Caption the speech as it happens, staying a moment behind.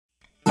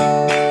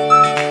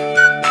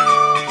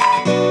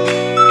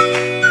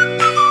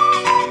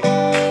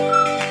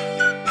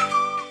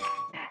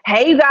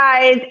Hey, you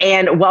guys,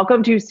 and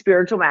welcome to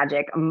Spiritual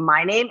Magic.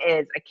 My name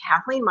is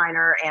Kathleen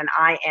Miner, and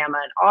I am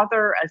an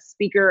author, a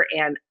speaker,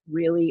 and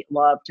really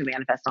love to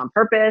manifest on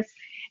purpose.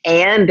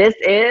 And this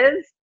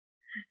is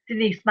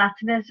Denise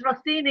Martinez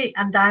Rossini,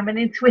 and I'm an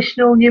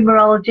intuitional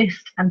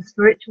numerologist and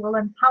spiritual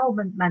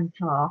empowerment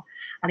mentor.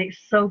 And it's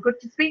so good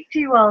to speak to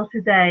you all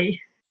today.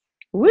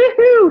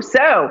 woohoo.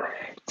 So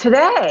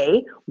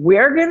today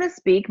we're going to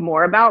speak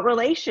more about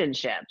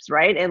relationships,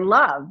 right? And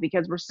love,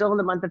 because we're still in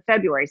the month of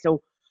February. So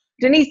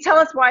Denise, tell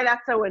us why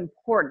that's so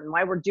important,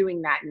 why we're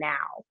doing that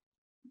now.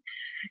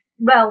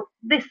 Well,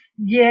 this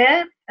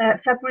year,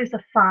 February is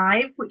a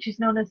 5, which is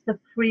known as the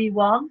free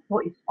one, but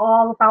it's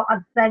all about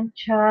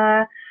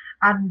adventure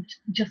and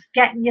just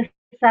getting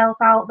yourself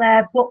out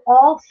there. But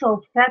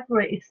also,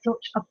 February is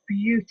such a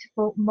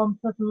beautiful month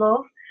of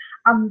love,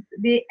 and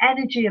the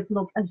energy of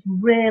love has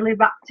really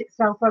wrapped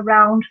itself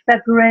around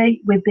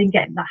February. We've been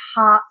getting the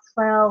heart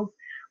swells.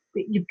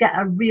 You get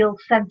a real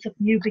sense of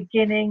new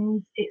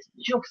beginnings. It's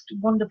just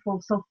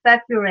wonderful. So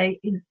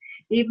February is,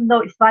 even though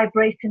it's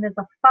vibrating as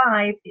a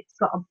 5, it's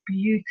got a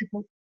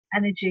beautiful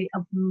energy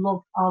of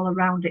love all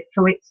around it.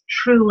 So it's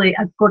truly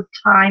a good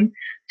time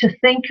to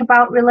think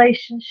about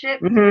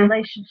relationships,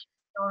 relationships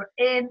you're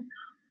in,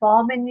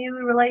 forming new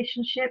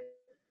relationships,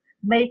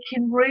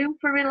 making room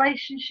for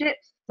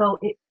relationships. So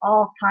it's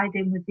all tied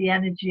in with the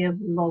energy of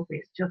love.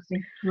 It's just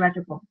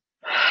incredible.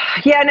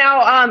 Yeah,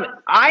 now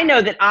I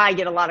know that I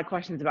get a lot of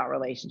questions about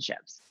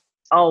relationships,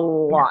 a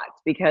lot,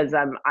 because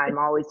I'm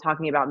always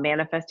talking about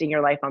manifesting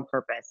your life on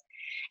purpose.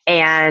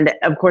 And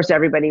of course,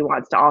 everybody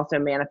wants to also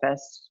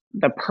manifest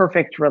the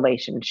perfect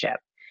relationship.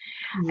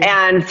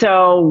 And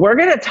so we're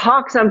going to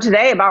talk some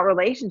today about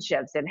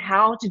relationships and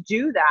how to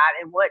do that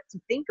and what to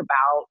think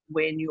about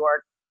when you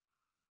are,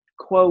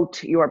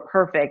 quote, your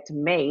perfect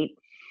mate.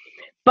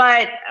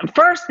 But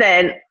first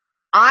then,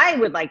 I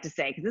would like to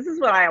say, because this is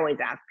what I always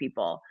ask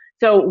people.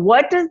 So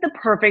what does the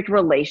perfect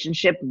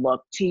relationship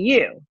look to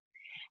you?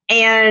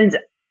 And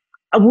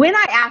when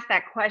I ask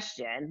that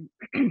question,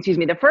 excuse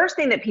me, the first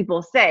thing that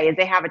people say is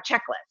they have a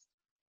checklist.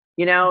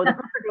 You know, the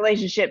perfect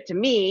relationship to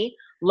me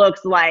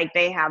looks like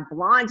they have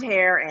blonde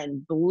hair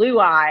and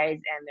blue eyes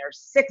and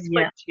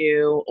they're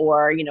 6'2",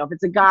 or, you know, if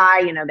it's a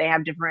guy, you know, they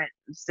have different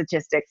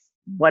statistics,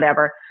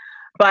 whatever.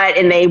 But,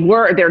 and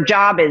their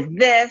job is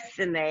this,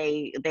 and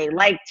they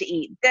like to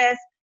eat this,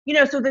 you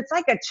know, so it's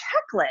like a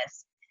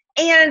checklist.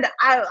 And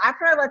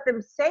after I let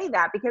them say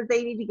that, because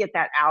they need to get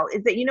that out,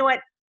 is that, you know what,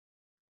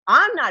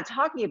 I'm not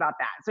talking about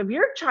that. So if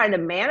you're trying to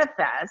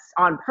manifest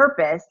on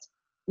purpose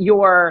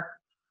your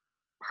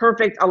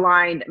perfect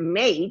aligned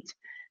mate,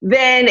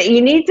 then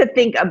you need to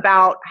think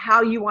about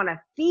how you want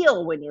to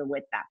feel when you're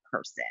with that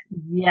person.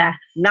 Yes.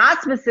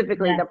 Not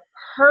specifically the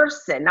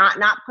person,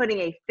 not putting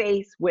a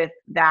face with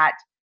that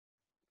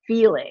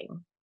feeling.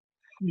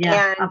 And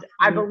absolutely.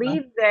 I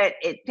believe that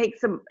it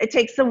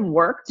takes some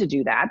work to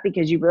do that,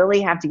 because you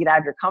really have to get out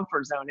of your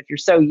comfort zone if you're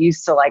so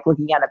used to like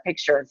looking at a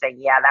picture and saying,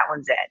 yeah, that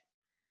one's it.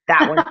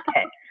 That one's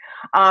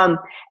it.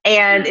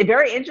 And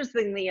very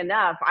interestingly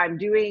enough, I'm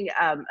doing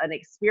an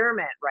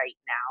experiment right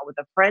now with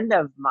a friend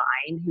of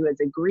mine who has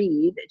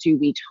agreed to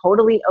be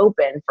totally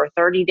open for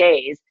 30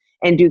 days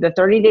and do the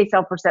 30-day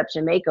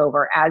self-perception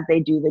makeover as they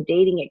do the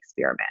dating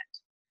experiment.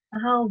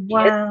 Oh,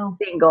 wow.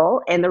 He is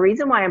single. And the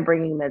reason why I'm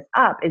bringing this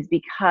up is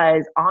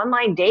because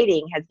online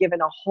dating has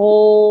given a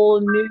whole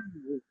new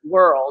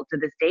world to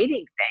this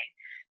dating thing,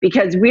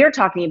 because we're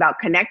talking about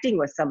connecting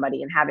with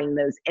somebody and having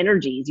those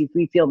energies.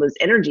 We feel those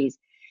energies.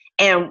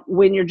 And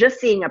when you're just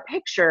seeing a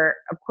picture,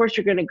 of course,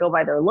 you're going to go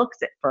by their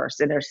looks at first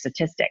and their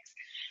statistics.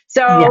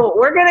 So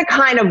we're going to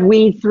kind of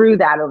weed through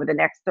that over the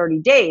next 30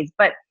 days.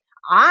 But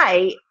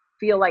I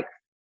feel like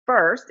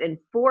first and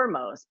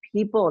foremost,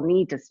 people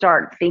need to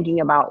start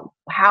thinking about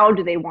how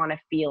do they want to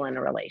feel in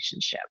a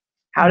relationship?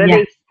 How do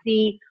they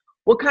see,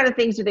 what kind of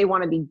things do they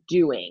want to be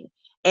doing?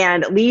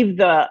 And leave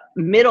the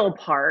middle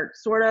part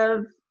sort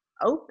of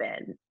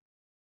open.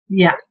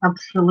 Yeah,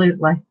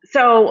 absolutely.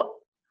 So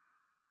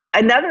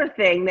another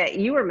thing that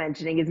you were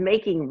mentioning is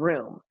making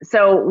room.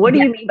 So what do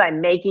you mean by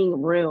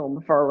making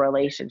room for a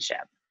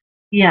relationship?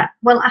 Yeah,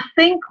 well, I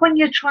think when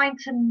you're trying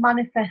to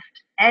manifest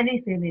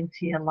anything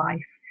into your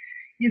life,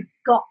 you've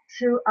got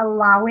to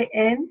allow it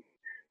in.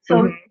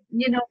 So,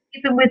 you know,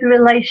 even with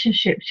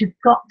relationships, you've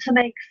got to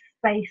make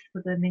space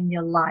for them in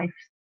your life.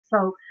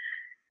 So,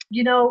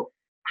 you know,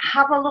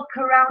 have a look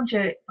around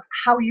you,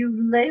 how you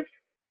live.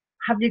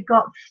 Have you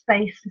got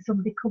space for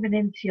somebody coming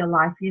into your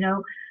life? You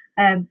know,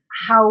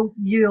 how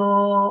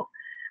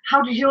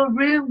does your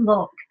room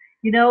look?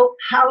 You know,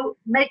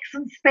 make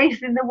some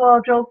space in the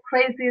wardrobe,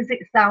 crazy as it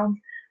sounds.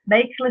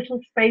 Make a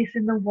little space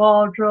in the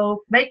wardrobe,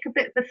 make a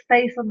bit of a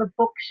space on the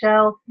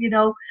bookshelf, you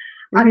know,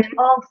 and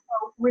also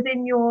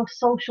within your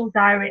social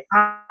diary,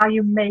 are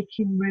you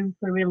making room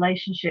for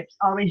relationships,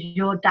 or is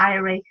your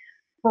diary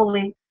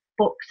fully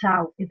booked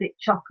out? Is it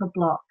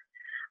chock-a-block?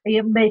 Are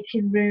you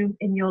making room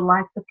in your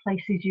life, the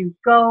places you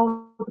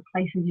go, the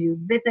places you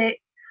visit,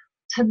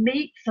 to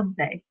meet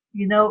somebody?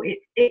 You know,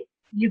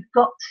 you've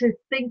got to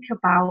think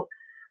about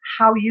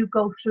how you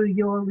go through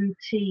your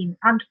routine,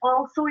 and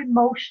also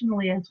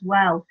emotionally as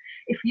well.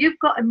 If you've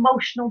got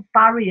emotional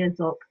barriers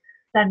up,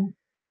 then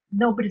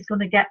nobody's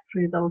going to get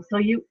through those. So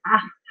you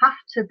have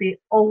to be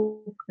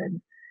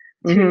open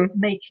to Mm-hmm.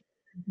 make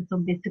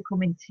somebody to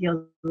come into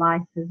your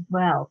life as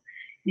well.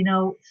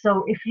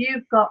 So if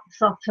you've got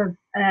sort of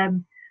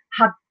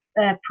had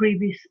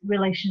previous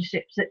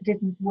relationships that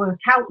didn't work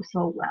out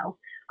so well,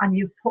 and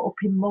you've put up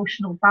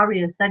emotional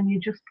barriers, then you're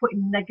just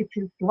putting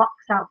negative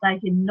blocks out there.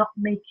 You're not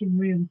making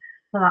room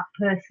for that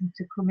person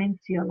to come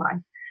into your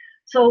life.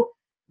 So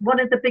one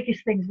of the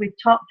biggest things, we've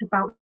talked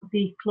about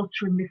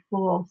decluttering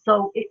before.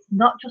 So it's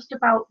not just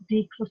about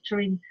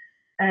decluttering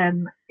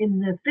in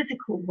the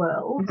physical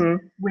world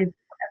Mm-hmm. with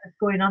whatever's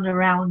going on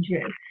around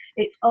you.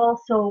 It's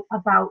also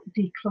about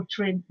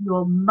decluttering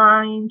your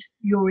mind,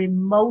 your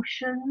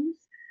emotions,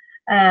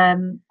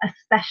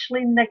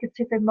 especially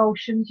negative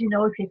emotions.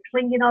 If you're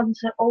clinging on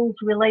to old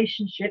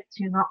relationships,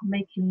 you're not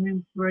making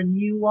room for a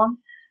new one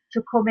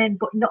to come in.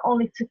 But not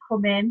only to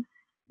come in,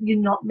 you're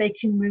not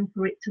making room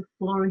for it to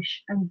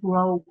flourish and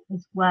grow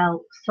as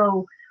well.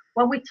 So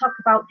when we talk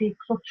about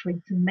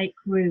decluttering to make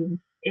room,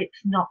 it's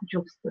not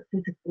just the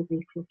physical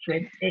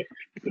decluttering, it's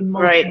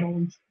Right. emotional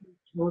and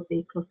spiritual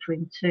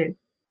decluttering too.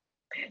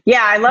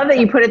 Yeah, I love that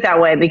you put it that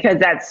way, because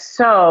that's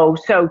so,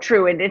 so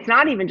true. And it's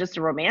not even just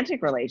a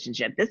romantic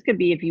relationship. This could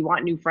be if you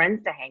want new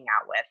friends to hang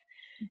out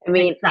with. I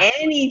mean,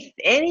 Exactly.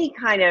 any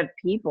kind of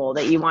people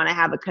that you want to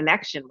have a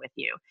connection with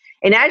you.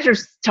 And as you're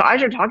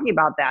talking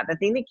about that, the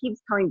thing that keeps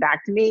coming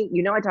back to me,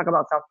 I talk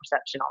about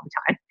self-perception all the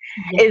time,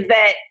 Yes. is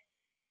that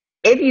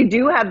if you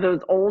do have those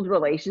old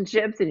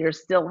relationships and you're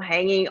still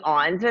hanging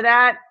on to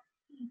that,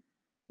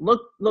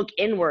 look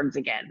inwards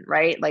again,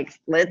 right? Like,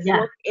 let's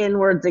Yeah. look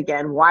inwards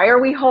again. Why are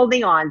we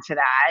holding on to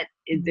that?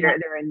 Is Yeah.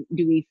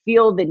 do we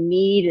feel the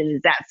need, and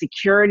is that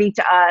security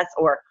to us,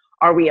 or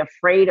are we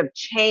afraid of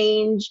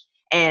change,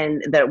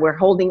 and that we're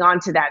holding on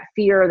to that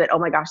fear that, oh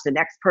my gosh, the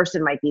next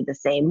person might be the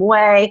same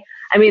way?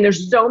 I mean,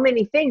 there's so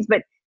many things,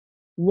 but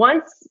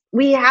once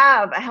we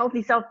have a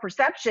healthy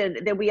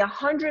self-perception, then we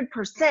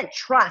 100%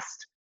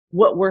 trust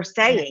what we're Yeah.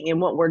 saying and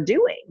what we're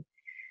doing. Yeah.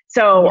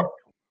 So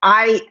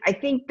I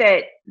think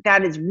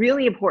that is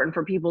really important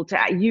for people to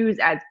use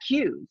as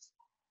cues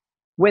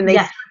when they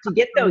Yes. start to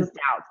get those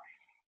Absolutely.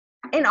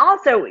 doubts. And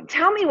also,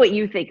 tell me what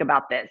you think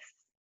about this.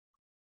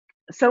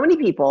 So many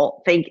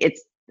people think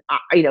it's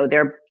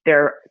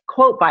they're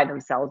quote by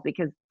themselves,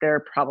 because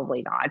they're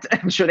probably not.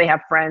 I'm sure they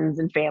have friends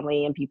and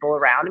family and people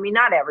around. I mean,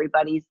 not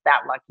everybody's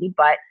that lucky,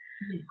 but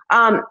Yeah.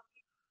 um,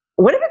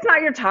 what if it's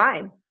not your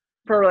time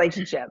for a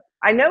relationship?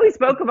 I know we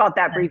spoke about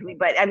that briefly,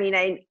 but I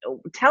mean,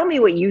 tell me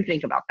what you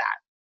think about that.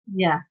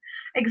 Yeah,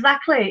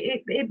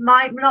 exactly. It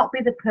might not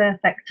be the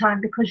perfect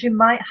time because you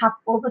might have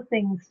other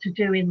things to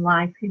do in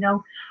life.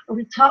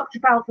 We talked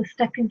about the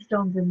stepping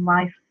stones in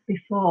life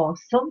before.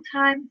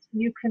 Sometimes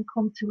you can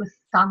come to a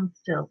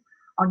standstill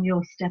on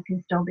your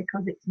stepping stone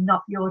because it's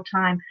not your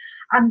time.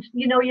 And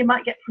you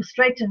might get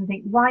frustrated and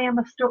think, why am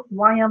I stuck?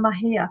 Why am I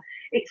here?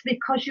 It's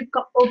because you've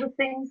got other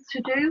things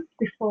to do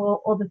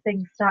before other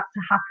things start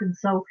to happen.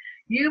 So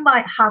you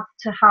might have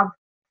to have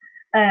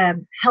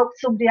help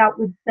somebody out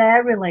with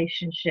their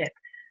relationship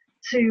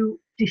to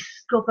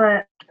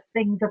discover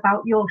things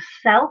about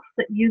yourself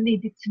that you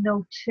needed to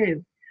know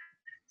too.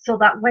 So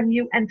that when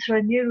you enter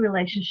a new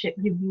relationship,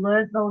 you've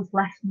learned those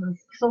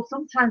lessons. So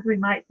sometimes we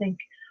might think,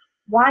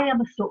 why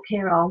am I stuck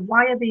here? Or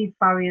why are these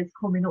barriers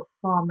coming up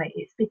for me?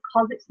 It's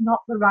because it's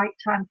not the right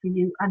time for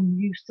you, and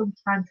you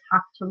sometimes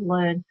have to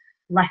learn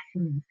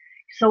lessons.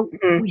 So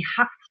Mhm. we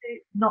have to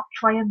not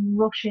try and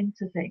rush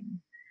into things.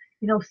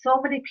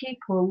 So many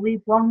people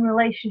leave one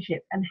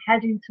relationship and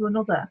head into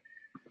another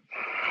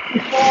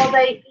before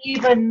they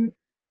even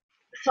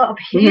sort of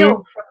heal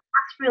Mhm. from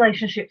past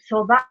relationships.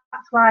 So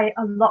that's why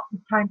a lot of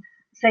the time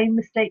same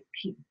mistakes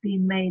keep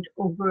being made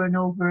over and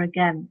over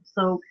again.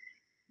 So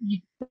you,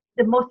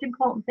 the most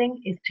important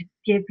thing is to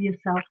give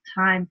yourself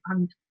time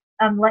and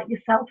let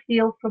yourself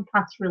heal from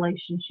past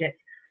relationships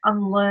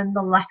and learn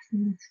the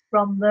lessons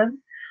from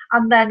them.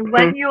 And then Mhm.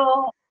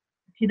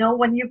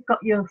 when you've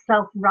got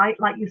yourself right,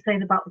 like you're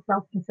saying about the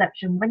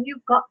self-perception, when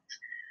you've got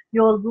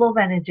your love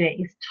energy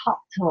is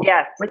topped up,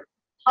 Yes. when it's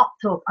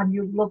topped up and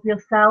you love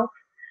yourself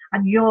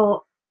and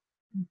you're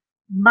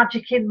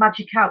magic in,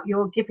 magic out,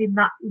 you're giving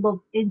that love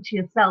into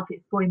yourself,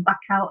 it's going back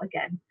out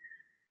again.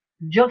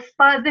 Just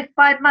by as if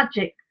by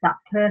magic, that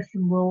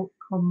person will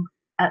come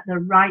at the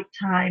right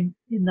time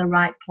in the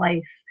right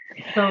place.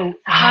 So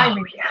Oh,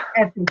 timing is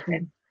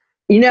everything.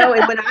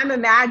 and what I'm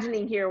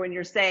imagining here when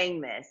you're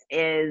saying this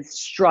is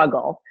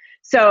struggle.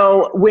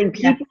 So when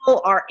Yes.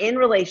 people are in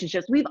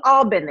relationships, we've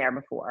all been there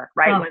before,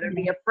 right? Oh, Whether it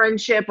yeah. be a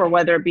friendship or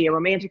whether it be a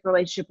romantic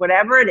relationship,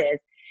 whatever it is,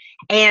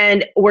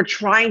 and we're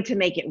trying to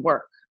make it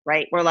work,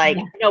 right? We're like,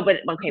 Yeah. no,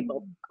 but okay, but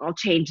I'll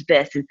change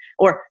this,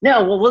 or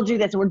no, well, we'll do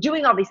this, and we're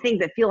doing all these things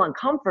that feel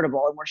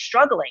uncomfortable, and we're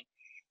struggling.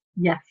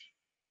 Yes.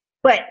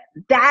 But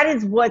that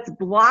is what's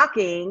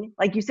blocking,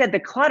 like you said, the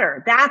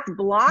clutter. That's Yeah.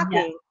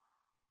 blocking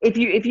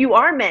if you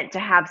are meant to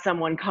have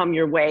someone come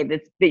your way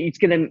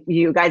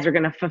you guys are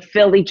gonna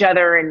fulfill each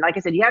other, and like I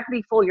said, you have to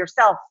be full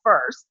yourself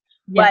first,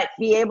 Yes. but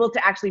be able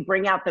to actually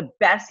bring out the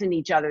best in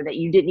each other that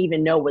you didn't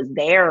even know was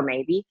there.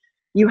 Maybe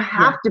you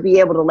have Yeah. to be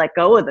able to let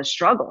go of the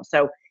struggle.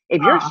 So Ah,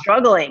 if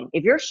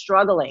you're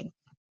struggling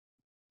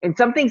and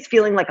something's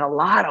feeling like a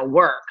lot of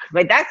work,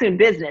 like that's in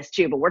business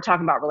too, but we're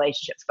talking about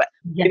relationships. But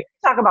yeah. if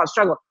you talk about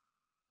struggle,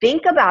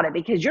 think about it,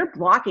 because you're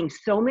blocking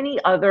so many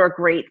other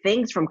great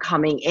things from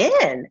coming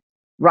in,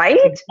 right?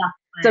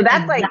 So Exactly.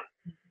 that's like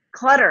Exactly.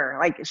 clutter.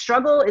 Like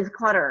struggle is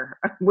clutter,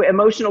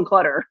 emotional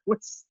clutter.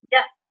 Let's Yeah.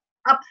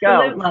 go.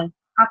 Absolutely.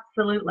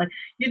 Absolutely.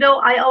 You know,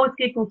 I always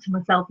giggle to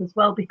myself as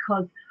well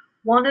because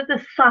one of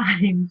the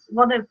signs,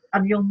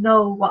 and you'll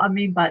know what I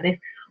mean by this,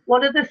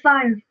 one of the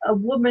signs a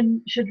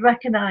woman should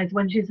recognize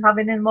when she's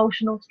having an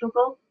emotional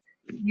struggle,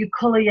 you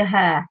color your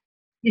hair.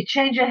 You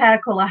change your hair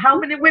color. How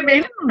many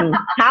women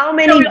How know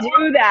many it?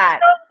 do that?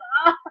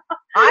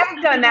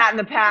 I've done that in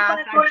the This is past.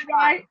 not I've going right.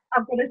 tried.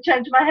 I'm going to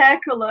change my hair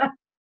color.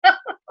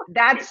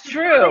 That's It's a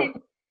true.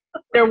 sign.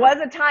 There was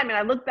a time, and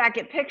I look back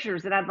at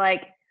pictures and I'm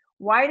like,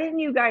 why didn't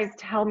you guys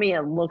tell me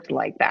it looked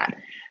like that?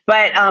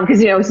 But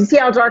because you see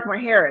how dark my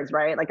hair is,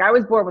 right? Like I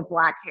was born with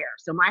black hair,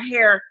 so my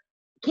hair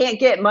can't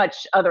get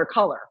much other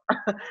color.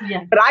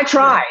 Yeah. But I Yeah.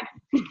 tried.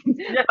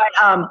 Yeah.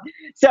 But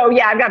so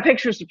yeah, I've got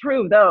pictures to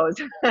prove those.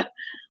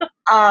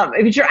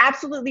 But you're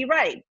absolutely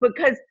right,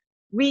 because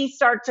we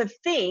start to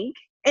think,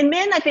 and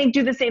men I think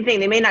do the same thing.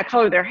 They may not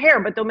color their hair,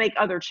 but they'll make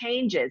other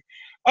changes.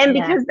 And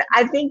Yeah. because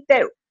I think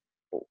that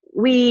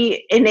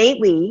we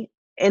innately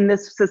in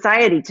this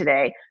society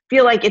today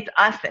feel like it's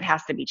us that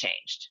has to be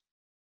changed,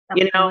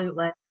 you know,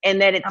 Absolutely.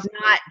 and that it's Absolutely.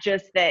 not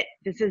just that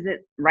this isn't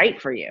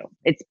right for you.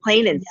 It's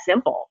plain and Yeah.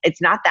 simple.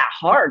 It's not that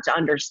hard to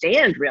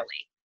understand, really.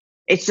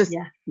 It's just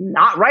Yeah.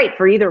 not right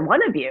for either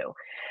one of you.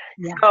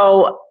 Yeah.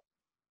 So,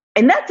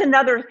 and that's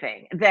another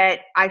thing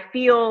that I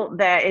feel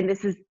that, and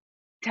this is,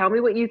 tell me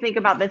what you think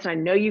about this. I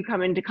know you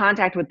come into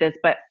contact with this,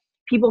 but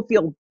people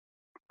feel,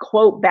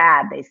 quote,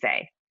 bad, they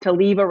say, to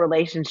leave a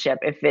relationship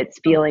if it's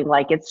Oh, feeling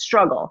like it's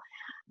struggle.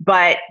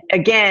 But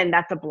again,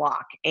 that's a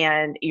block,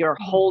 and you're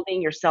yeah.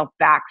 holding yourself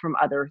back from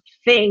other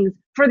things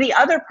for the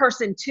other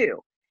person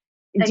too.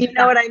 Do you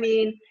know what I Exactly.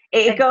 mean?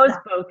 It goes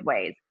Exactly. both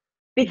ways.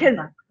 Because,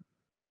 Exactly.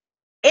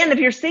 and if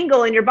you're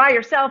single and you're by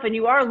yourself and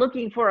you are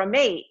looking for a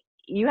mate,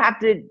 you have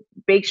to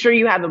make sure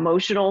you have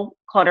emotional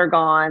clutter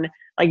gone,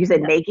 like you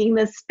said, Yeah. making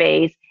the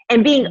space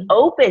and being Mm.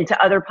 open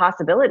to other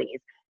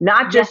possibilities,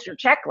 not Yes. just your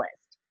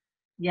checklist.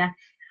 Yes.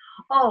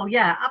 Oh,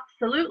 yeah.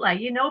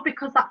 Absolutely. You know,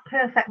 because that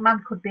perfect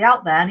man could be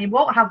out there, and he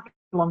won't have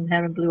blonde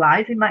hair and blue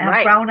eyes. He might have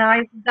Right. brown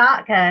eyes and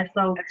dark hair.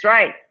 So That's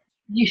right.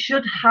 you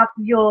should have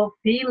your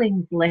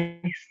feelings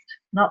list,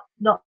 not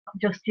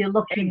just your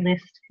looking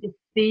list. Your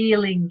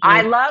feelings I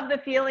list. love the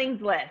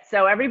feelings list.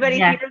 So everybody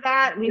Yes. hear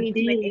that? We Your need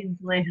to make a feelings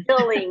list.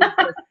 feelings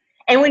list.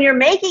 And when you're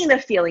making the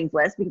feelings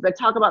list, because I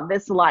talk about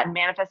this a lot in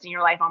manifesting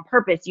your life on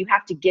purpose, you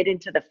have to get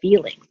into the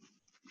feelings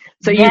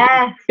so you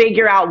can Yes.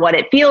 figure out what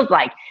it feels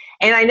like.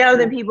 And I know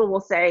that Yes. people will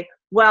say,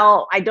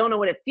 well, I don't know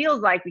what it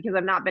feels like because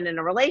I've not been in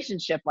a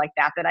relationship like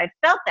that I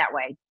felt that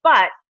way.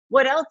 But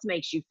what else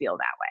makes you feel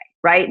that way?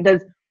 Right?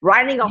 Does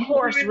riding a Use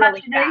horse your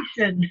really fast?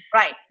 imagination.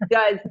 Right.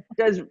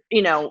 Does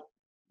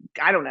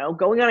I don't know,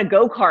 going on a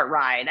go-kart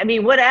ride. I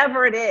mean,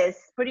 whatever it is,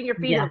 putting your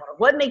feet in the Yeah. water.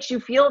 What makes you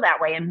feel that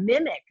way, and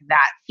mimic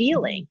that Mhm.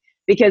 feeling,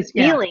 because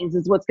Yeah. feelings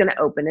is what's going to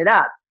open it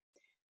up.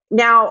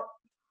 Now,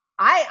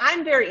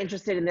 I'm very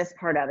interested in this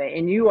part of it,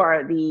 and you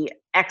are the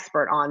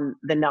expert on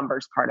the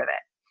numbers part of it.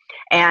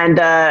 And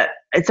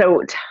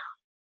so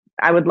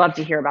I would love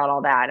to hear about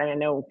all that. And I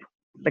know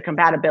the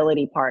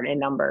compatibility part in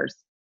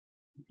numbers.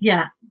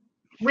 Yeah.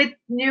 With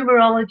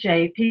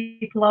numerology,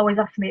 people always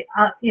ask me,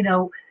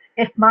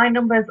 if my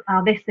numbers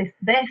are this,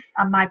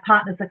 and my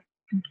partners are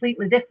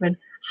completely different,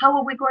 how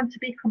are we going to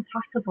be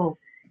compatible?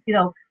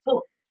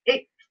 But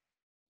it,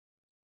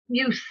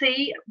 you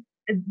see,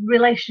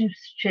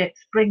 relationships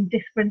bring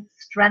different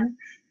strengths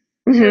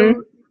Mm-hmm.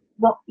 to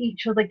what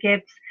each other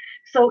gives.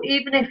 So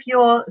even if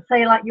you're,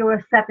 say, like you're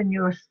a 7,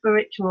 you're a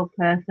spiritual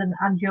person,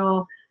 and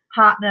your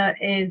partner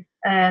is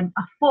a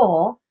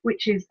 4,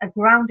 which is a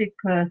grounded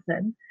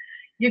person,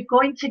 you're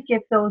going to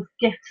give those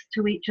gifts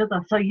to each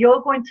other. So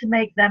you're going to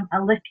make them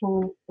a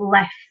little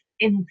less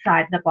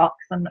inside the box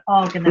and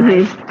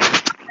organized.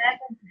 Mm-hmm. They're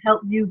going to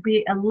help you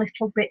be a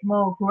little bit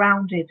more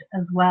grounded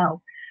as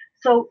well.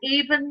 So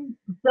even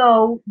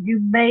though you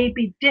may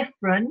be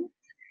different,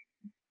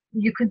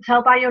 you can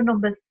tell by your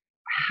numbers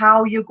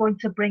how you're going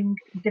to bring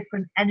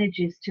different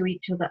energies to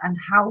each other and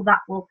how that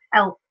will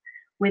help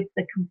with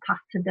the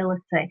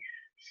compatibility.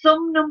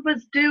 Some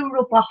numbers do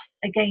rub off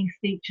against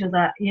each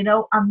other,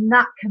 and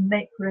that can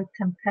make for a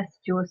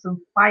tempestuous and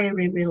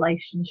fiery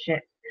relationship.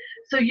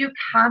 So you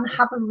can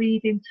have a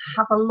reading to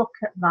have a look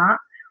at that,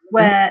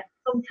 where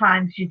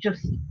sometimes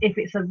if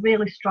it's a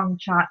really strong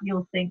chart,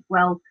 you'll think,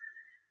 well,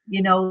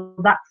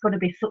 that's going to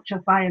be such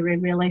a fiery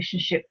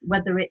relationship,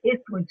 whether it is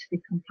going to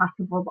be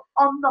compatible.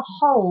 But on the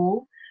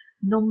whole,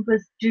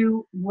 numbers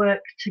do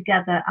work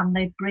together and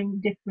they bring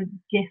different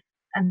gifts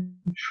and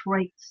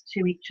traits to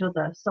each other.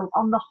 So on the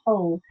whole,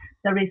 there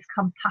is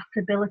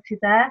compatibility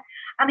there,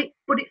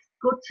 but it's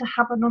good to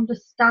have an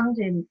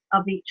understanding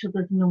of each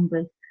other's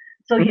numbers.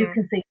 So you Mhm.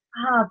 can think,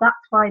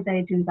 that's why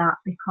they do that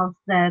because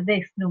they're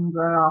this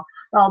number,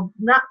 or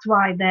that's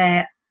why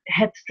they're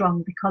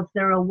headstrong because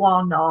they're a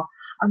one,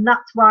 and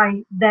that's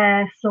why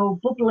they're so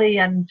bubbly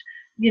and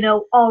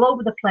all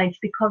over the place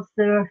because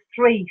there are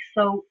three.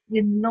 So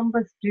your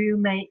numbers do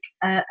make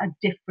a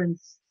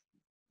difference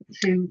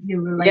to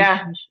your Yeah.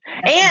 relationship.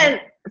 Definitely.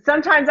 And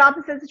sometimes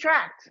opposites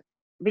attract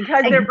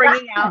because they're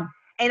bringing out,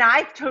 Exactly. and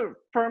I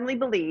firmly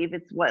believe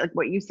it's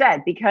what you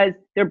said, because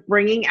they're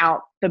bringing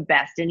out the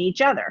best in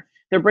each other.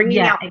 They're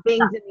bringing Yeah, out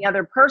things in exactly. the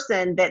other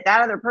person that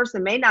other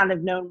person may not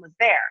have known was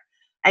there.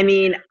 I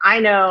mean, I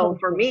know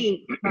for Totally.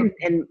 me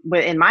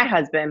and my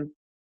husband,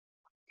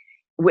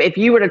 if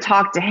you were to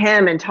talk to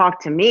him and talk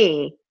to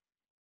me,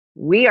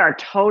 we are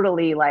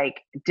totally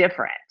like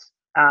different.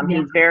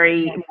 Yeah. He's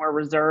very Yeah. more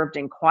reserved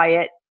and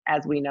quiet,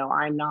 as we know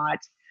I'm not.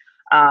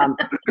 Um,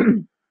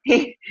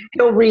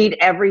 he'll read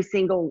every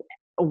single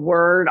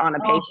word on a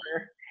Oh,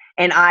 paper,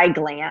 and I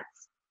glance.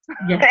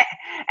 yes.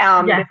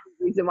 This Yes. is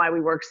the reason why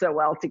we work so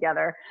well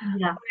together.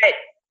 Yeah. But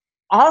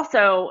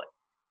also,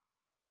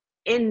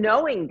 in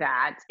knowing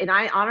that, and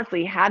I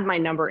honestly had my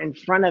number in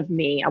front of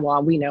me.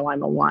 Well, we know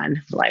I'm a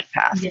one, life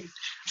path. Yeah.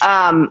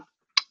 Um,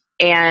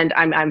 and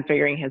I'm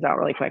figuring his out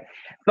really quick.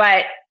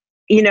 But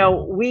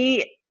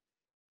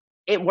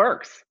it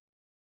works.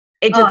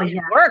 Oh, It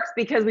yeah. works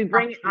because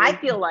I Absolutely.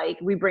 feel like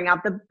we bring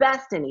out the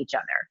best in each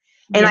other.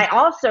 And I Yes.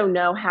 also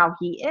know how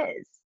he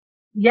is.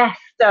 Yes.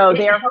 So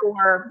It helps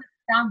therefore,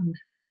 you understand.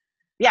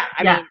 yeah,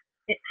 I Yeah. mean,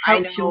 It I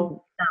helps you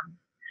know, understand.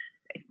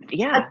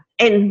 I, yeah.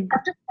 And I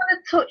just want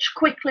to touch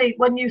quickly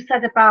when you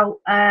said about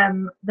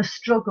the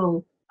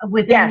struggle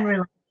within yes,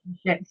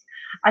 relationships,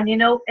 and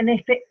and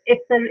if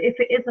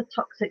it is a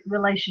toxic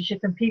relationship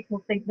and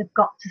people think they've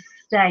got to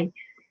stay,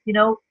 you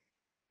know,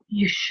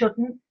 you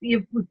shouldn't.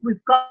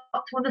 We've got to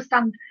understand.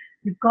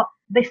 We've got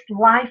this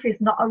life is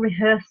not a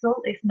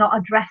rehearsal. It's not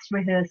a dress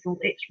rehearsal.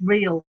 It's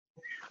real.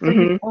 So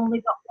you've hmm only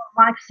got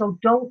one life. So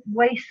don't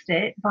waste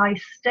it by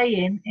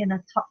staying in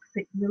a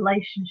toxic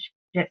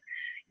relationship.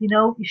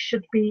 You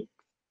should be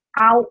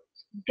out,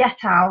 get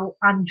out,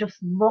 and just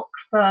look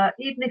for,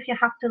 even if you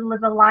have to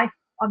live a life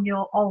on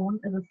your own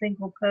as a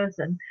single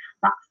person,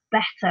 that's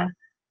better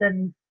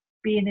than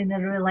being in a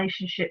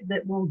relationship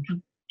that will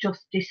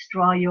just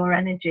destroy your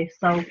energy.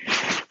 So,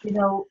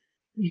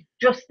 you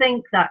just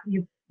think that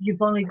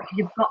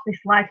you've got this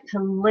life to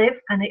live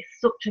and it's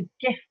such a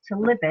gift to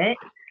live it.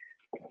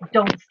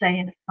 Don't stay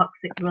in a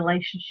toxic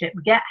relationship.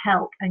 Get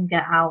help and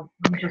get out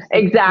and just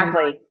live your life.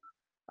 exactly.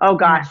 Oh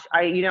Yeah, gosh,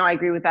 I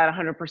agree with that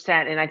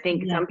 100%. And I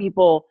think yeah, some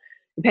people,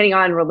 depending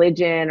on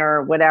religion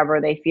or whatever,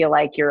 they feel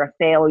like you're a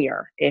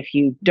failure if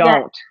you yes,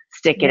 don't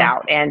stick it yes,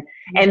 out. And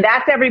yes.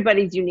 that's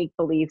everybody's unique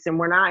beliefs. And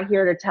we're not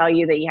here to tell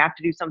you that you have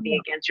to do something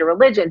No, against your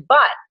religion,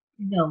 but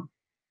no,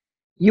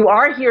 you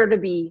are here to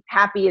be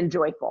happy and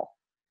joyful.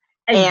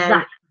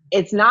 And exactly.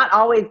 it's not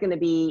always going to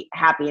be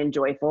happy and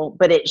joyful,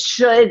 but it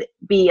should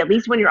be, at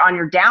least when you're on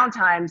your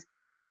downtimes.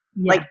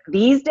 Like Yeah,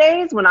 these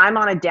days when I'm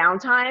on a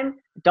downtime,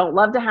 don't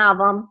love to have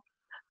them,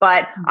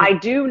 but yeah, I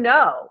do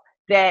know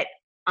that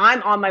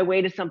I'm on my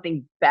way to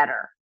something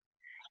better.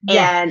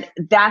 yes, And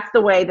that's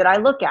the way that I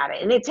look at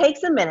it. And it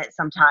takes a minute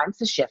sometimes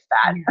to shift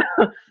yeah,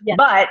 that. yeah,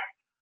 But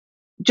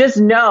just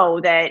know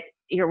that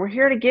we're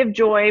here to give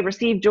joy,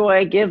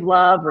 give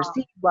love, oh,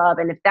 receive love.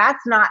 And if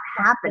that's not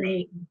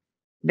happening, absolutely.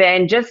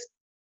 then just,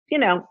 you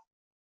know,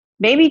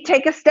 maybe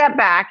take a step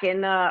back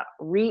and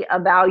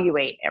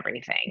reevaluate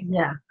everything.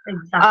 Yeah,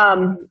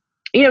 exactly. Um,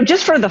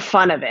 just for the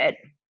fun of it,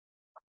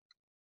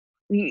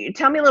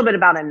 tell me a little bit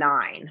about a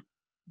nine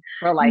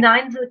for a life.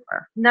 Nines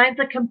are nines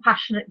are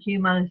compassionate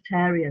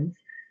humanitarians.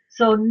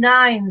 So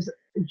nines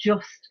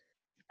just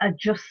are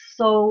just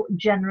so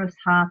generous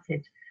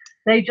hearted.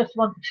 They just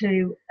want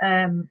to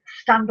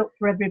stand up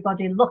for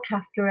everybody, look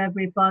after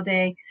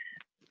everybody.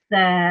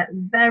 They're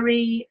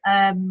very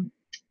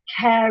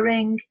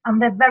caring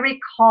and they're very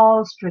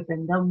cause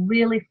driven. They'll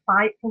really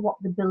fight for what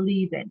they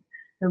believe in.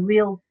 The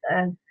real,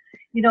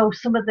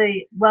 some of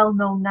the well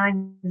known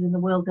nines in the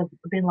world have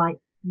been like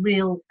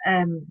real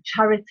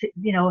charity,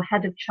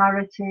 head of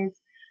charities.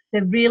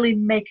 They really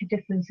make a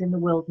difference in the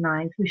world,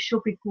 nines. We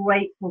should be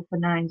grateful for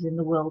nines in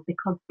the world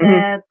because Mm-hmm.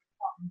 they're the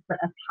ones that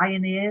are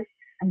pioneers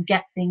and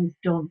get things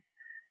done.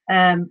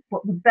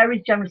 But they're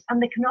very generous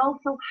and they can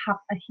also have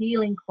a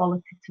healing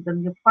quality to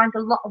them. You'll find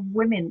a lot of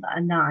women that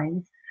are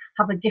nines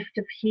have a gift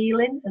of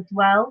healing as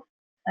well.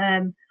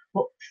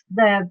 But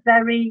they're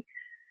very,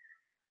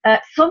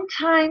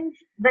 sometimes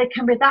they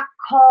can be that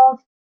cause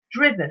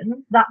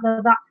driven that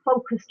they're that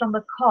focused on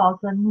the cause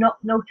and not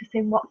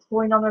noticing what's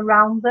going on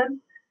around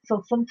them.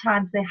 So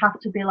sometimes they have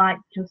to be like,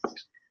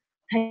 just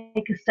take a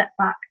step back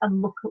and look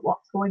at what's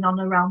going on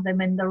around them in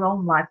their own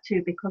life too,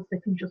 because they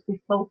can just be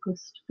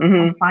focused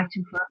on Mm-hmm.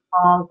 fighting for a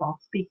cause or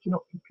speaking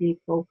up for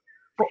people.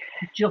 But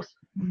just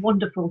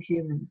wonderful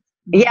humans.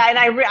 Yeah, and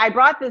Wonderful. I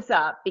brought this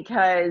up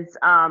because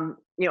I'm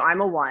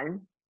a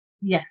one,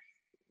 Yes.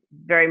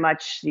 very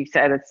much, you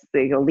said it's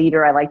the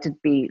leader. I like to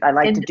do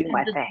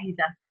my thing.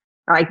 Leader.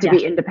 I like to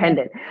be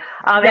independent.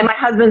 Yeah. And my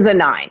husband's a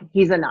 9.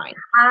 He's a 9.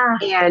 Ah.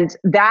 And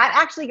that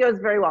actually goes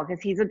very well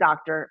because he's a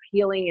doctor.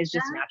 Healing is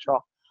just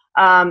natural.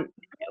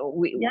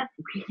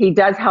 He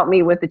does help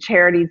me with the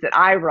charities that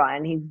I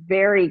run. He's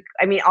very,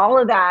 I mean,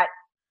 all of that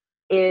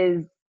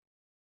is,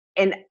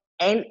 and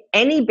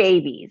any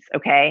babies,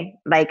 okay?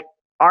 Like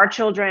our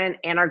children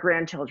and our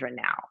grandchildren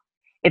now.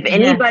 If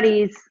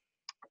anybody's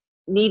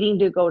needing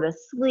to go to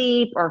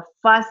sleep or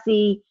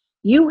fussy,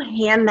 you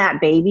hand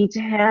that baby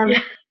to him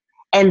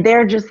and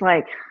they're just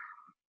like,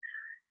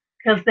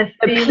 because the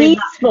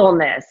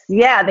peacefulness.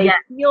 They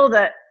feel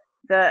the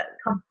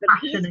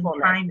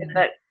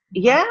peacefulness.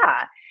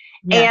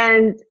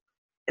 And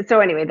so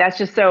anyway, that's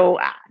just so,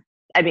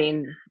 I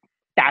mean,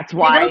 that's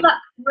why. You know, that's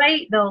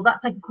great though.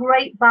 That's a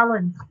great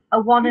balance. A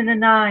 1 and a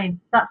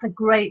 9. That's a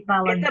great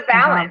balance. It's a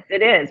balance.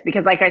 It is,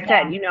 because like I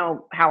said, you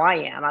know how I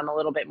am. I'm a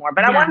little bit more,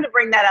 but I wanted to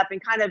bring that up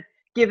and kind of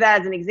give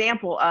that as an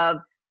example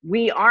of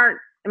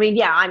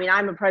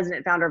I'm a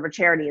president, founder of a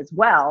charity as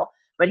well,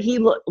 but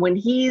when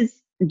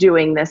he's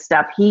doing this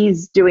stuff,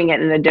 he's doing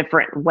it in a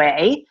different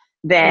way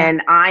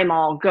than I'm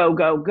all go,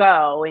 go,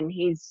 go. And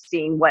he's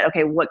seeing what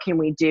can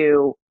we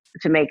do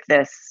to make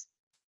this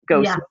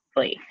go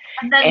smoothly.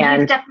 And then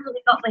he's definitely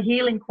got the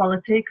healing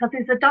quality because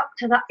he's a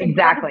doctor. That's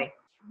exactly.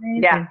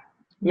 Amazing.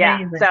 Yeah.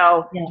 Amazing.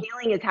 So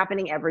healing is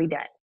happening every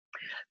day.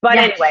 But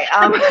anyway,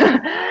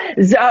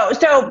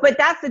 but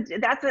that's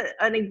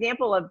an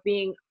example of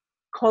being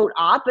quote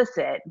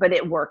opposite, but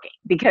it working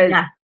because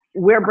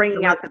we're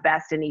bringing out the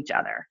best in each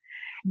other.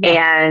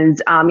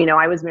 And,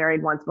 I was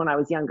married once when I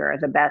was younger.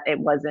 It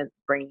wasn't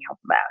bringing out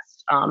the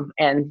best.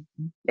 And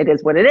it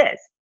is what it is.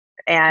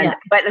 And,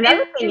 but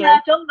another thing is,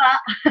 I've done that.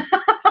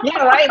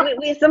 right.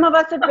 We some of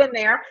us have been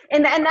there,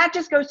 and that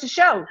just goes to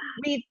show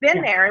we've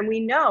been there, and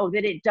we know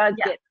that it does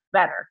get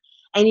better,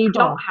 and you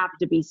don't have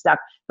to be stuck.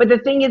 But the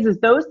thing is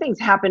those things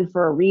happen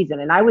for a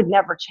reason, and I would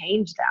never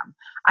change them.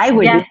 I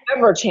would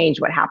never change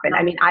what happened.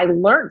 I mean, I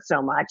learned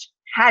so much,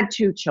 had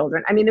 2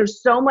 children. I mean,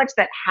 there's so much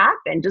that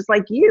happened, just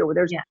like you.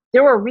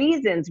 There were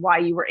reasons why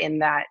you were in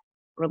that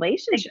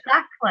relationship.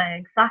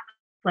 Exactly.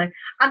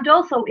 And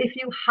also, if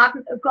you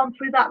hadn't have gone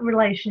through that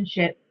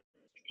relationship,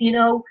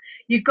 you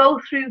go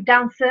through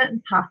down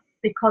certain paths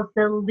because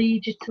they'll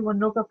lead you to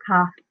another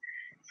path.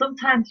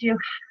 Sometimes you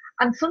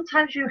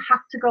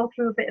have to go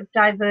through a bit of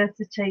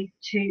diversity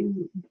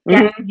to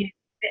get you a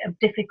bit of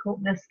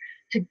difficultness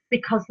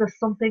because there's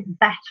something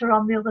better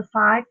on the other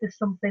side. There's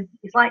something,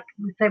 it's like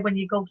we say when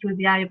you go through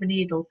the eye of a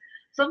needle.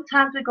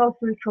 Sometimes we go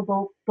through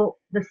trouble, but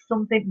there's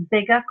something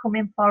bigger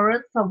coming for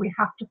us, so we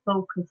have to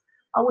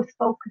always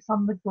focus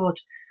on the good.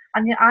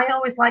 And I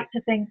always like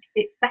to think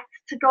it's better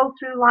to go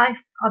through life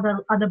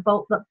on a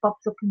boat that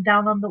bobs up and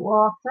down on the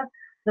water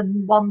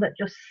than one that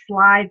just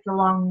slides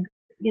along.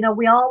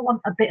 We all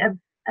want a bit of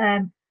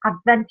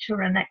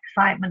adventure and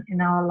excitement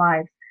in our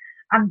lives.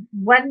 And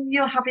when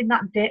you're having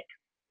that dip,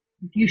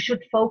 you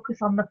should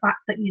focus on the fact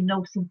that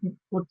something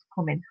good's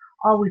coming.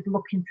 Always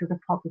look into the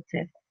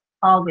positive.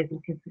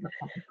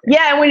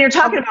 Yeah, and when you're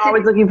talking about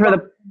always looking for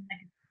the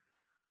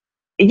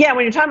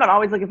when you're talking about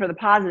always looking for the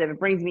positive, it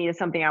brings me to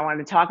something I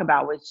wanted to talk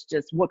about, which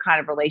just what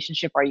kind of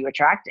relationship are you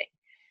attracting?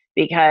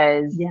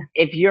 Because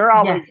if you're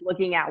always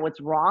looking at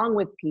what's wrong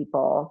with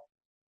people,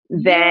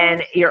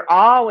 then you're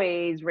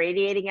always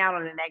radiating out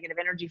on a negative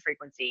energy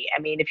frequency. I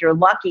mean, if you're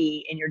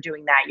lucky and you're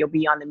doing that, you'll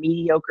be on the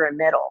mediocre and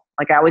middle.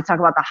 Like I always talk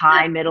about the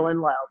high, middle,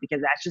 and low,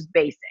 because that's just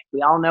basic.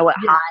 We all know what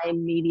high,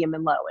 medium,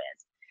 and low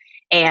is.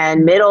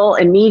 And middle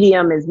and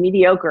medium is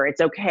mediocre.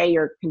 It's okay.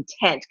 You're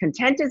content.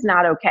 Content is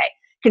not okay.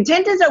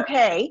 Content is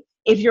okay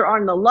if you're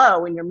on the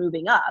low and you're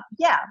moving up.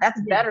 Yeah, that's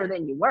better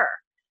than you were.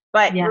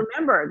 But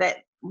remember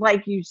that,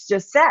 like you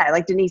just said,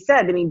 like Denise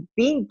said, I mean,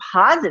 being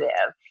positive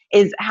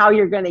is how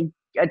you're going to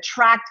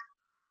attract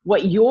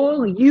what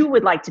you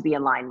would like to be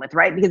in line with,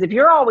 right? Because if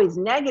you're always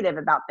negative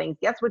about things,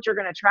 guess what you're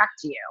going to attract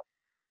to you?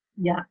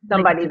 Yeah.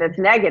 Somebody that's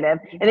negative.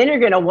 And then you're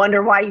going to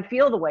wonder why you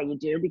feel the way you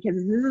do, because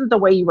this isn't the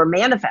way you were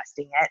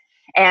manifesting it.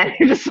 And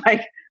you're just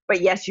like,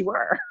 but yes, you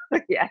were.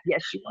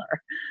 Yes, you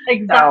were.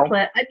 Exactly.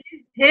 So, I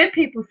hear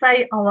people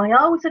say, oh, I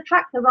always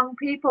attract the wrong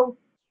people.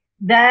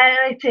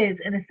 There it is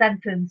in a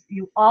sentence.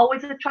 You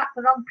always attract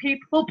the wrong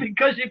people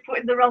because you're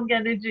putting the wrong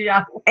energy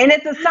out. And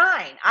it's a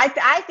sign.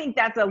 I think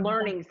that's a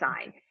learning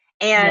sign.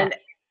 And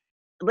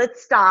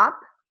let's stop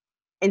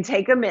and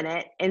take a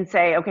minute and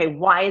say, okay,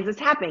 why is this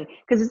happening?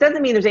 Because it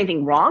doesn't mean there's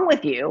anything wrong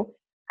with you.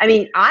 I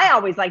mean, I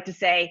always like to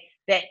say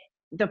that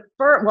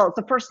it's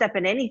the first step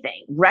in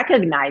anything,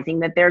 recognizing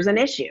that there's an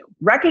issue,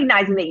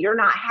 recognizing that you're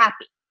not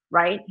happy,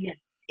 right? Yeah.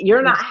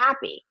 You're not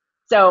happy.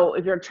 So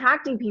if you're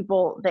attracting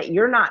people that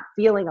you're not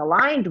feeling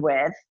aligned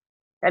with,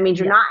 that means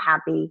you're not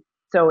happy.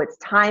 So it's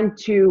time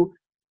to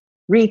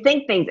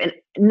rethink things. And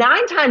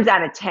 9 times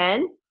out of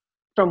 10,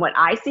 from what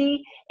I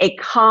see, it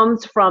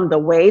comes from the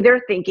way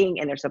they're thinking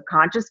in their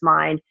subconscious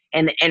mind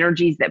and the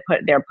energies that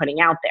they're putting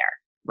out there,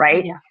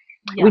 right? Yeah.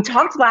 We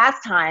talked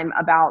last time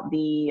about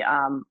the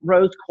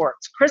rose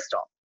quartz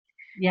crystal.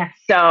 Yes.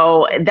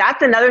 So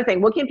that's another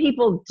thing. What can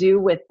people do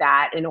with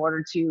that in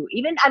order to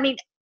even, I mean,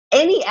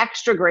 any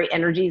extra great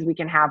energies we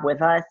can have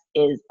with us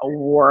is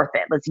worth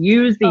it. Let's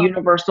use the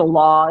universal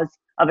laws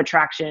of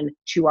attraction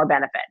to our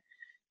benefit.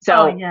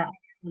 So yeah,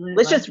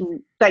 let's just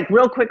like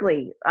real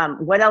quickly,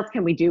 what else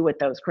can we do with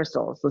those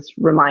crystals? Let's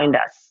remind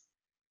us.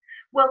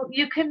 Well,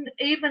 you can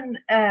even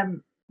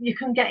you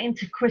can get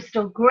into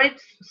crystal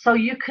grids, so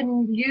you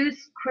can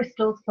use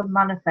crystals for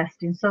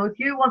manifesting. So if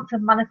you want to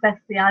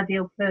manifest the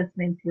ideal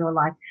person into your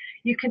life,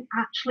 you can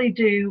actually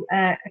do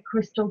a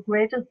crystal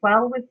grid as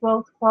well with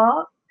rose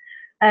quartz.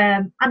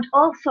 And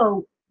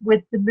also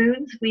with the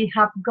moons, we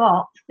have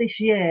got this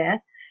year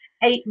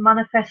 8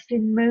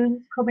 manifesting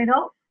moons coming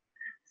up.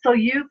 So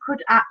you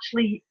could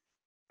actually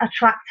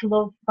attract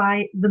love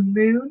by the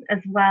moon as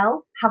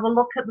well. Have a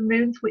look at the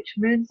moons, which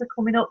moons are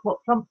coming up. But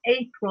from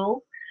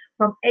April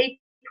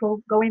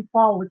going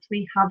forwards,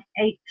 we have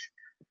 8.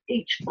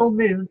 Each full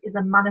moon is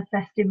a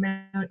manifesting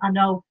moon. I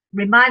know.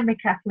 Remind me,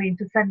 Kathleen,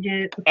 to send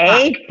you the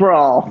pack.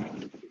 April.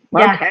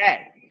 Yes.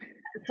 Okay.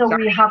 So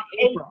we have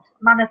 8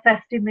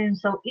 manifesting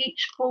moons. So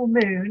each full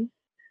moon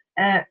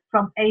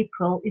from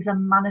April is a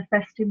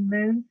manifesting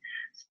moon.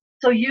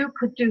 So you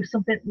could do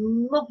something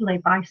lovely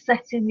by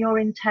setting your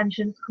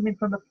intentions coming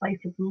from a place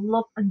of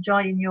love and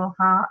joy in your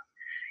heart.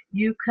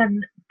 You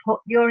can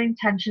put your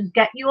intentions,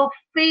 get your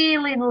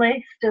feeling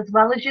list as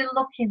well as your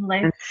looking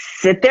list. And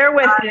sit there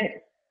with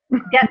it.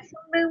 Get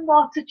some moon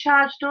water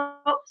charged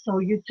up. So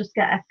you just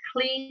get a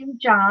clean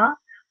jar,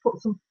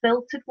 put some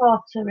filtered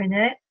water in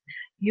it.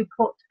 You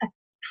put a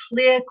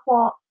clear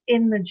quartz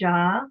in the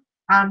jar,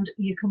 and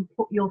you can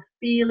put your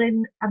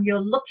feeling and your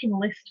looking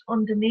list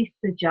underneath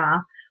the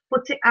jar.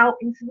 Put it out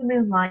into the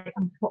moonlight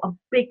and put a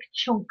big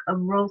chunk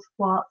of rose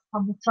quartz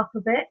on the top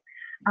of it,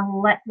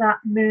 and let that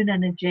moon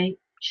energy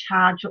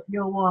charge up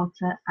your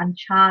water and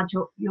charge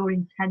up your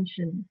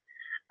intentions.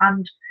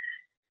 And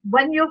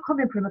when you're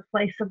coming from a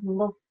place of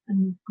love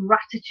and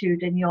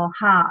gratitude in your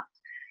heart,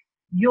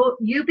 you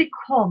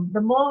become, the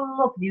more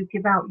love you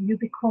give out, you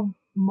become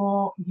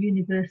more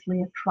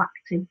universally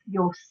attractive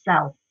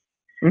yourself.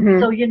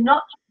 So you're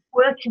not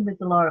working with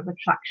the law of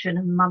attraction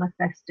and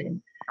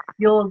manifesting.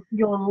 Your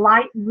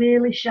light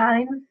really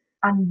shines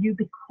and you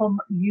become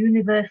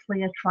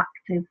universally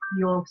attractive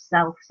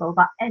yourself. So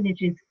that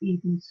energy is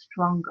even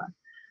stronger.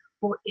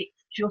 But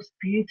it's just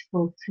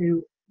beautiful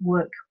to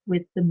work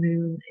with the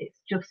moon. It's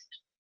just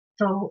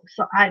so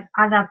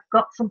I've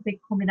got something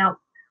coming out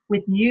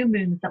with new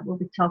moons that we'll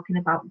be talking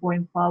about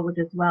going forward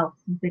as well,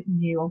 something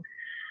new.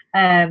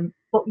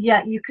 But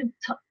yeah, you can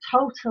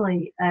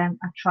totally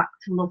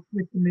attract love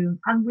with the moon.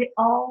 And we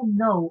all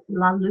know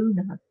La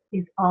Luna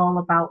is all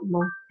about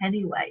love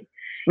anyway.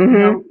 You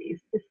know,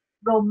 it's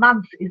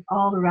romance is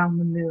all around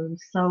the moon.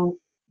 So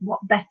what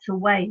better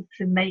way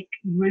to make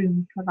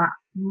room for that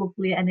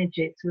lovely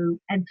energy to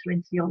enter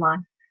into your life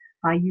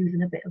by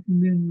using a bit of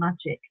moon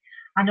magic.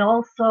 And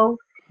also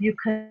you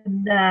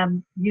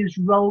can use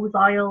rose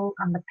oil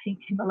and the pink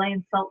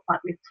Himalayan salt like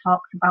we've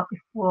talked about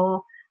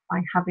before,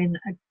 by having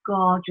a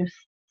gorgeous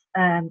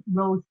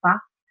rose bath.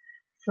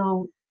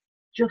 So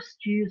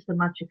just use the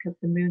magic of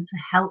the moon to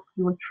help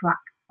you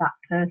attract that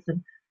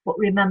person. But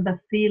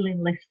remember,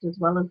 feeling list as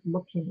well as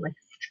looking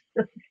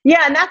list.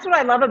 Yeah, and that's what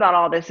I love about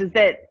all this is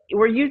that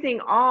we're using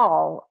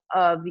all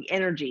of the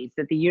energies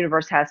that the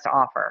universe has to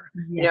offer.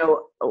 Yes. You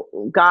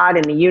know, God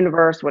and the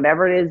universe,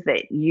 whatever it is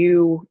that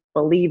you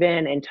believe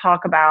in and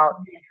talk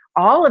about,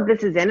 all of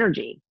this is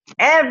energy.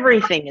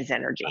 Everything is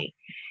energy.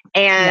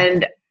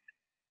 And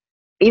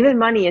even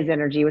money is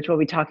energy, which we'll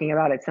be talking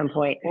about at some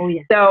point. Oh,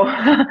 yeah.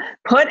 So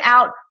put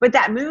out, but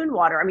that moon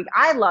water, I mean,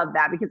 I love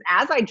that because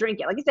as I drink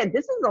it, like I said,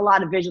 this is a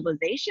lot of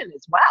visualization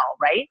as well,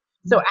 right?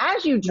 So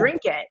as you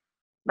drink it,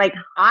 like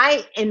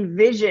I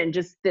envision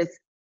just this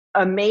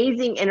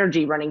amazing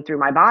energy running through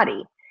my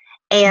body.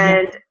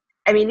 And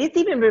I mean, it's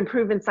even been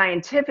proven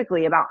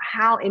scientifically about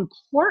how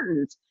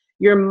important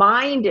your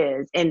mind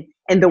is and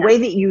the way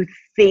that you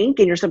think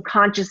in your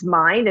subconscious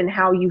mind and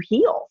how you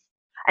heal.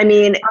 I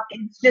mean,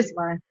 it's just,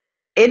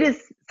 it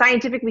is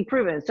scientifically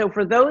proven. So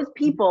for those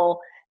people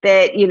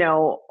that, you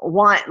know,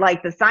 want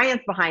like the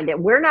science behind it,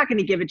 we're not going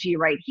to give it to you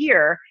right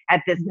here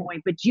at this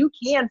point, but you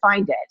can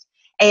find it.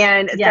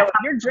 And so if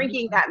you're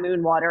drinking that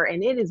moon water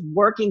and it is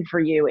working for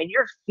you and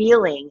you're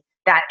feeling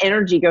that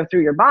energy go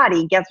through your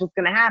body, guess what's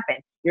going to happen?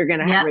 You're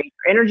going to have raise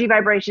your energy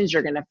vibrations.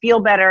 You're going to feel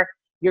better.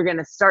 You're going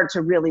to start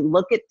to really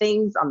look at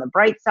things on the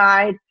bright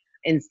side.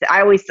 And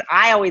I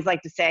always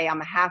like to say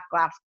I'm a half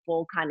glass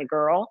full kind of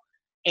girl.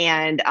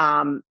 And,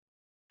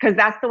 because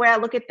that's the way I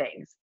look at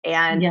things.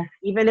 And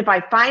even if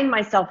I find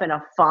myself in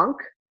a funk,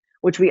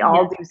 which we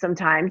all do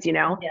sometimes, you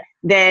know,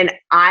 then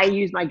I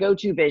use my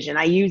go-to vision.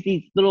 I use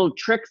these little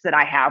tricks that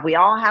I have. We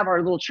all have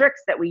our little tricks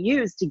that we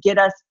use to get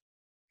us.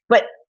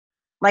 But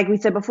like we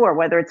said before,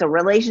 whether it's a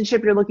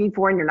relationship you're looking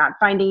for and you're not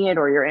finding it,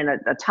 or you're in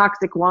a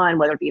toxic one,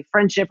 whether it be a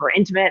friendship or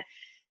intimate,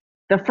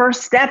 the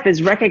first step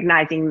is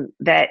recognizing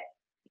that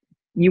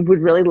you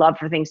would really love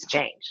for things to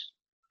change.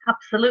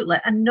 Absolutely.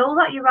 And know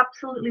that you're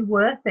absolutely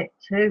worth it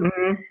too.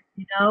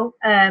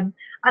 And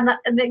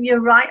then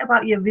you're right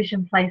about your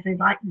vision places.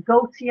 Like,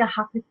 go to your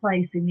happy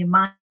place in your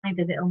mind,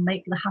 and it'll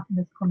make the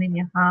happiness come in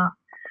your heart.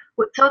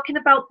 But talking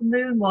about the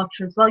moon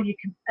water as well, you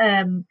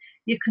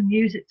can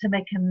use it to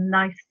make a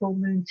nice full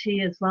moon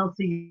tea as well.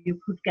 So you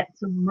could get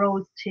some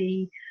rose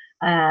tea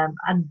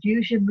and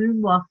use your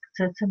moon water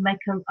to make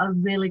a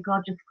really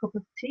gorgeous cup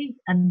of tea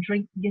and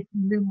drink your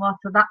moon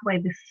water that way.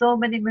 There's so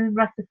many moon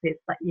recipes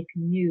that you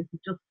can use.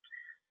 They're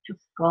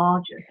just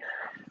gorgeous.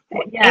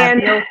 But yeah,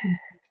 the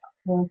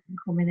open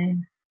coming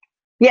in.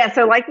 Yeah,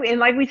 so like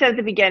we said at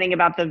the beginning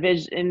about the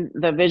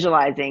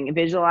visualizing,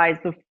 visualize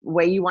the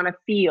way you want to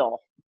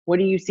feel. What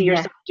do you see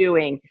yourself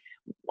doing?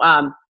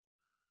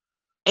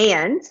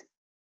 And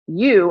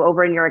you,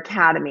 over in your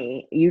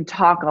academy, you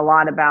talk a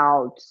lot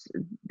about,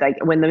 like,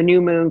 when the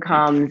new moon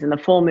comes and the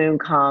full moon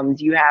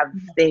comes, you have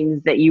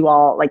things that you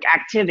all, like,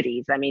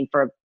 activities, I mean,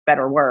 for a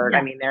better word,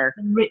 I mean, they're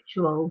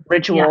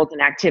rituals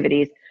and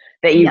activities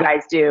that you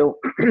guys do.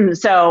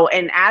 So,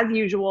 and as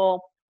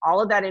usual,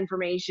 all of that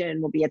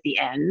information will be at the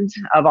end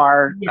of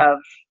of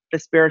the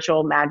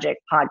Spiritual Magic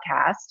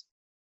podcast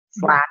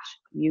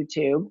 /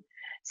 YouTube.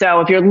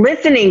 So if you're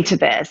listening to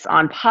this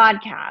on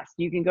podcast,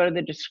 you can go to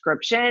the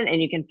description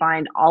and you can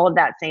find all of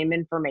that same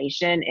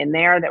information in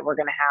there that we're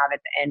going to have at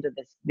the end of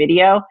this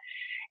video.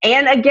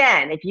 And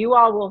again, if you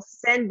all will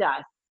send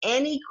us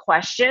any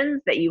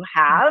questions that you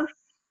have,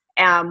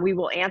 we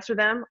will answer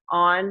them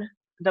on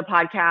the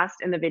podcast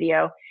and the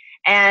video.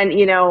 And,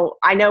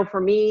 I know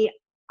for me,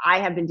 I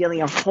have been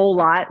dealing a whole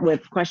lot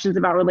with questions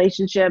about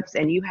relationships,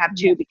 and you have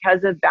too,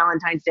 because of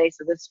Valentine's Day.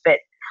 So this fit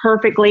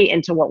perfectly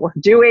into what we're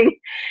doing.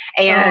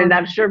 And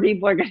I'm sure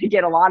people are going to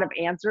get a lot of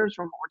answers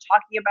from what we're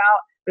talking about.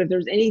 But if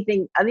there's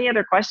any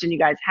other question you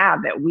guys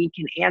have that we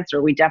can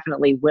answer, we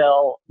definitely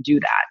will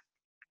do that.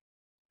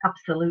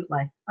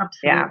 Absolutely.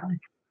 Yeah.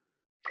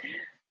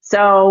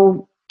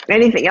 So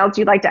anything else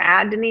you'd like to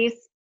add,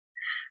 Denise?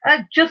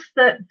 Just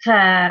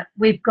that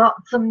we've got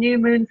some new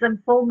moons and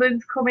full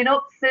moons coming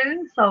up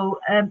soon. So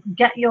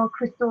get your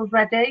crystals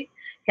ready,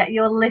 get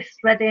your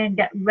list ready, and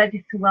get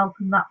ready to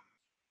welcome that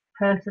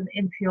person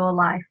into your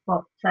life.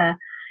 But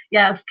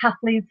as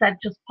Kathleen said,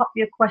 just pop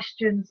your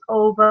questions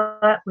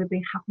over. We'd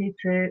be happy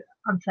to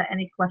answer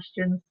any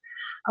questions.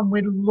 And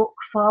we look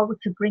forward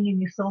to bringing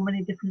you so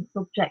many different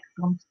subjects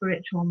on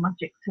spiritual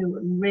magic too.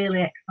 We're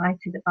really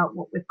excited about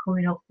what we're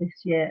coming up this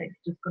year. It's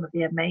just going to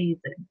be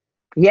amazing.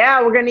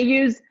 Yeah, we're going to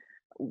use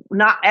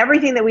not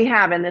everything that we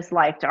have in this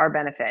life to our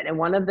benefit. And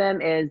one of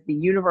them is the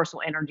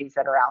universal energies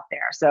that are out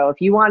there. So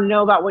if you want to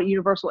know about what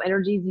universal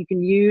energies you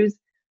can use,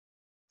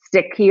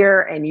 stick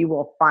here and you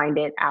will find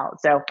it out.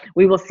 So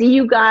we will see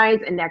you guys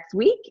next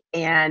week,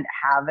 and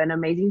have an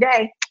amazing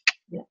day.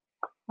 Yeah.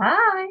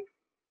 Bye.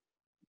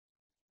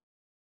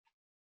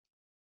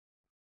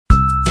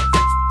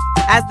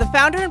 As the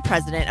founder and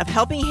president of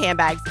Helping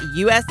Handbags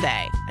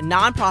USA, a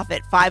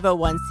nonprofit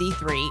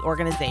 501c3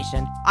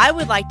 organization, I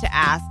would like to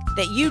ask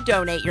that you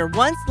donate your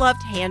once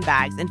loved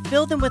handbags and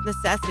fill them with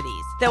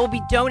necessities that will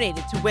be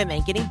donated to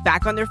women getting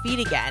back on their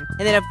feet again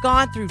and that have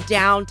gone through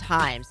down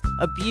times,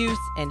 abuse,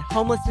 and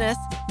homelessness.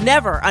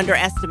 Never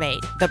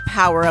underestimate the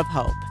power of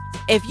hope.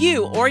 If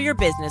you or your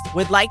business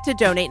would like to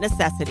donate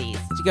necessities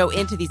to go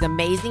into these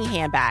amazing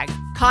handbags,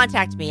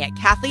 contact me at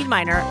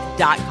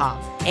KathleenMiner.com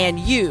and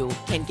you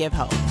can give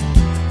hope.